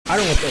I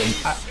don't think.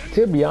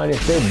 To be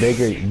honest,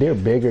 they're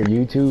bigger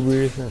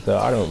YouTubers, so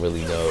I don't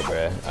really know,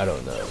 bruh. I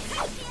don't know.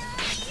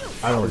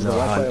 I don't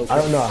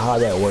know how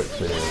that works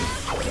for them.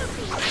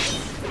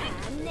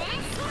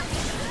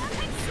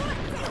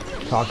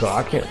 Taco,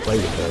 I can't play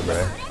with her,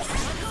 bruh.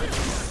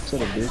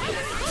 Son of a bitch.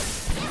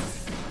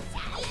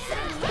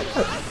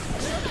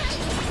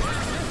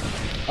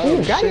 Oh,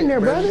 you got in there,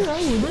 brother. Oh,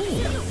 you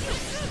bring.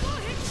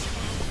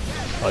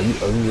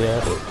 Oh, yeah.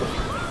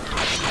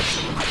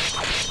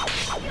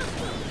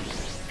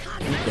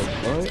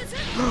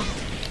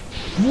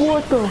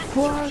 What the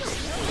fuck?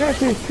 That's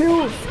his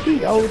tilt.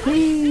 He OP.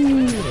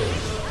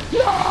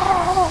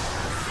 No!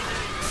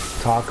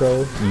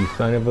 Taco, you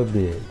son of a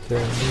bitch.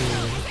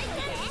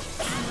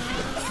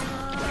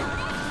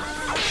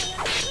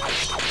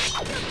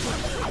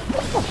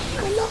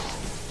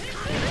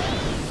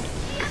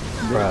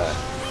 Bruh.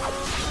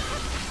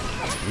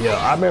 Yo,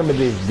 I remember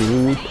this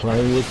dude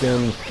playing with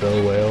them so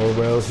well,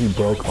 bro. He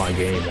broke my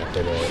game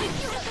after that.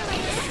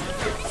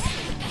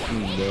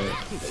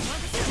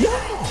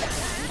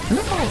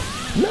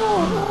 No!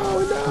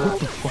 What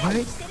the fuck?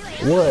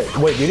 What?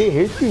 Wait, did it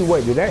hit you?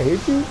 Wait, did that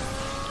hit you?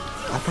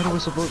 I thought it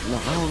was supposed to. No, I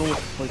don't know what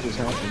the fuck just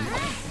happened.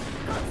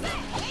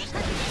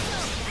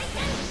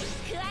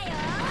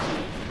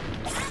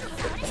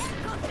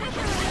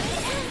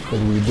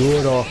 Cause we do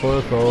it all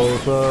for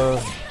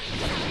Sosa.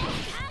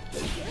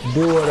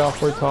 Do it all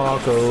for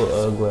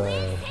Taco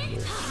Ugly.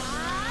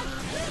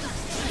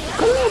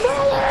 Come on,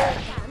 brother!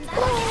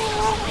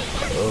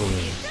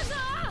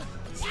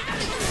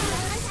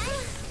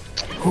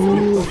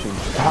 Ooh,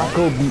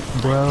 Taco beat,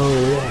 bro.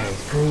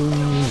 That's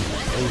crazy.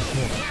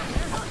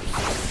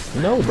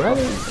 No,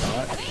 brother.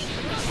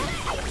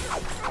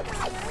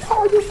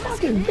 Oh, you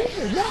fucking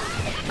dead, no.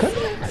 Come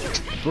here.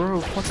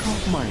 Bro, fuck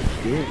off my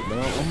dick,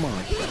 bro.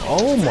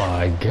 Oh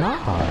my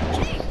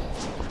god.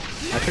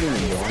 I couldn't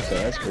even watch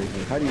that. That's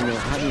crazy. How do you know?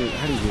 How do you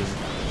do it?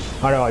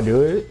 How do I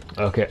do it?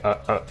 Okay,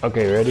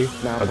 okay, ready?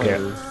 Nah, okay.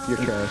 You're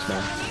trash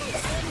now.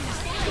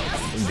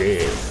 I'm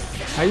dead.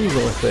 How you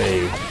gonna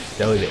say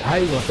how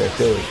you gonna say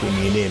throw it to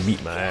me and then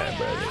beat my ass,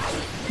 brother?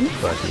 You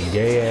fucking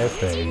gay ass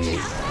faggot.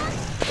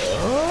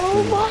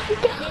 Oh my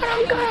god,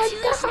 I'm gonna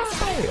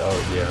die! Oh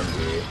yeah, I'm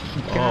dead.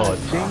 Oh,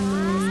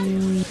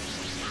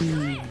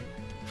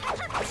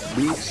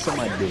 beat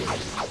somebody.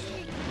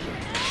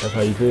 That's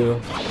how you feel?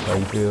 How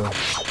you feel?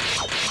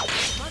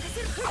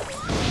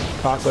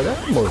 Taco,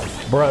 that's most,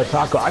 bruh,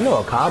 Taco, I know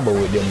a combo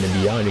with them, to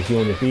be honest. You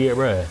wanna see it,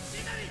 bruh?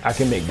 I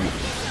can make it.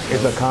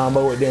 It's a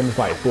combo with them, it's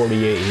like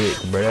 48 hits,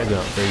 bruh. That's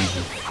not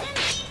crazy.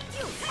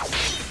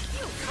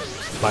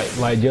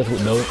 Like just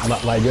with those,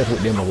 like just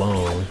with them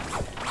alone.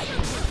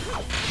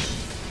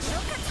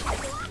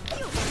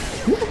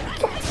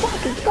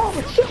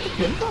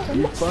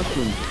 You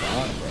fucking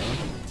god, bro.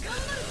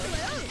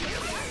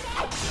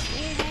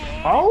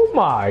 Oh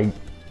my.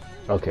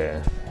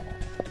 Okay.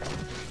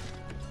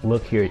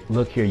 Look here,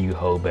 you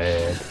hoe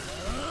bag.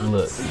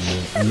 Look,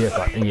 yes,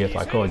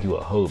 I called you a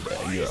hoe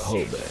bag. You're a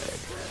hoe bag.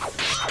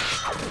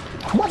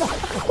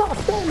 Motherfucker, stop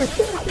spamming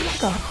seriously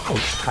like a hoe.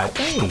 God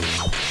dang.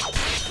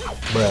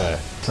 Bruh,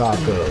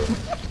 Taco.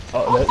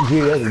 Oh,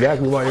 gee, that's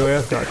exactly why your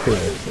ass got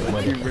killed.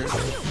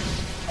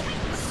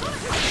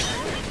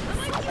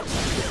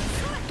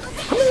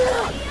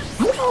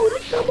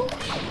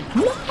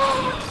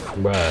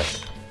 Bruh.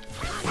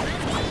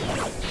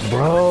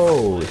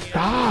 Bro,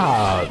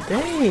 stop.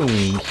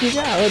 Dang, she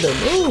got other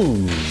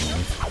moves.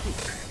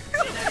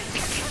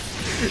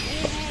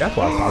 That's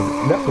why I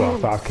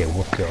thought can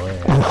whoop your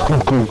ass.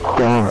 Oh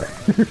god.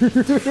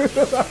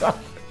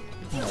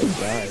 Oh my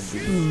god,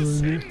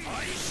 dude.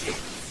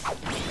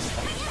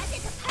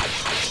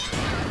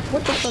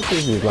 What the fuck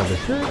is this? Like a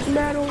shirt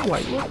battle?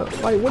 Like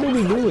what are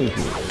we doing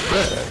here?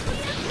 Bruh.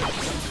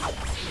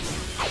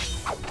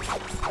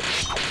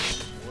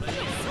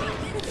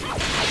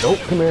 Nope,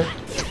 come here.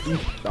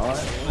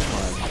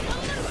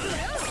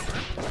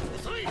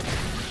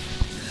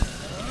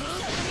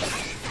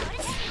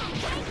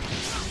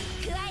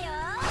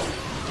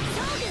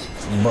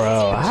 Bro,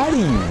 how do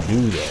you do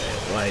that?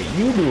 Like,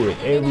 you do it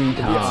every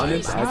time.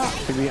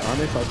 To be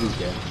honest, I'll just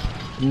get.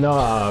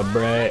 Nah,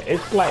 bruh.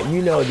 It's like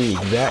you know the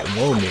exact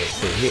moment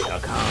to hit a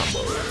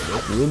combo.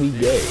 It's really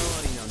gay.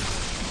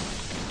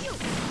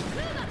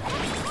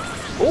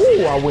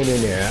 Oh, I went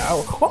in there.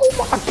 Oh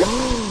my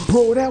god,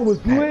 bro, that was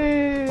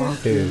lit.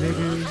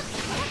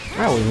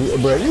 That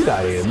was, bro. You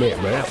gotta admit,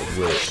 bro, that was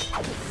lit.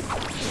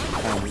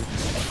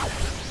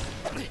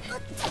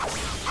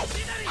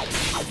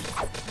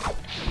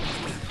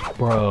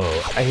 Bro,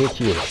 I hit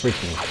you with a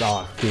freaking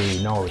soft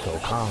kid Naruto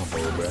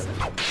combo, bro.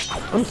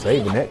 I'm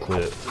saving that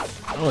clip.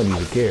 I don't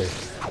even care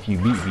if you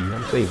beat me.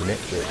 I'm saving that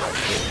clip right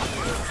there.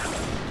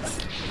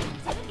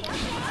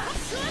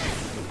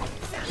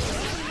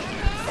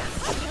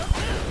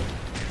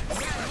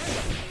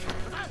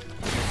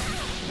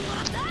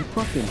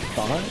 Fucking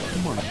thought? Oh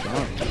my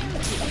god.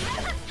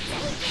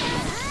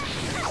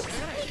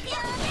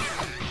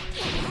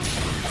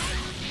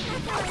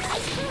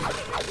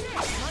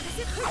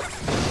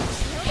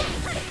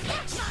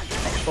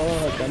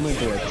 Fuck, I'm gonna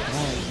do a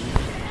time.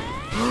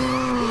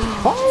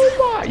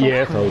 Oh my!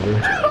 Yeah, it's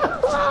over.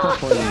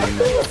 Oh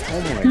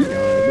my god,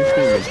 this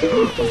thing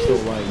is... I'm so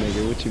alive,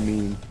 nigga. What you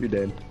mean? You're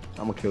dead.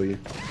 I'm gonna kill you.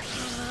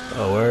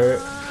 Oh,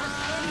 word.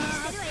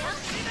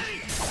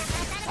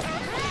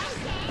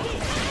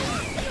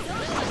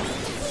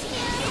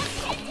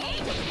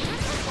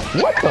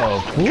 What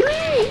the freak?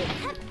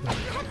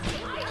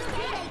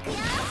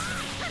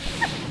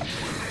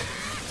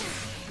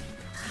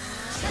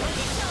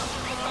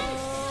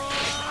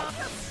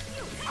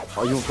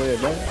 Oh, you wanna play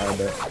it back? I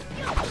bet.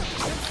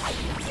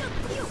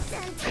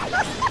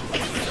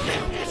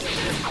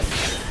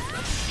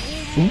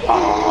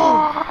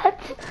 What?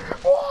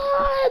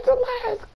 What?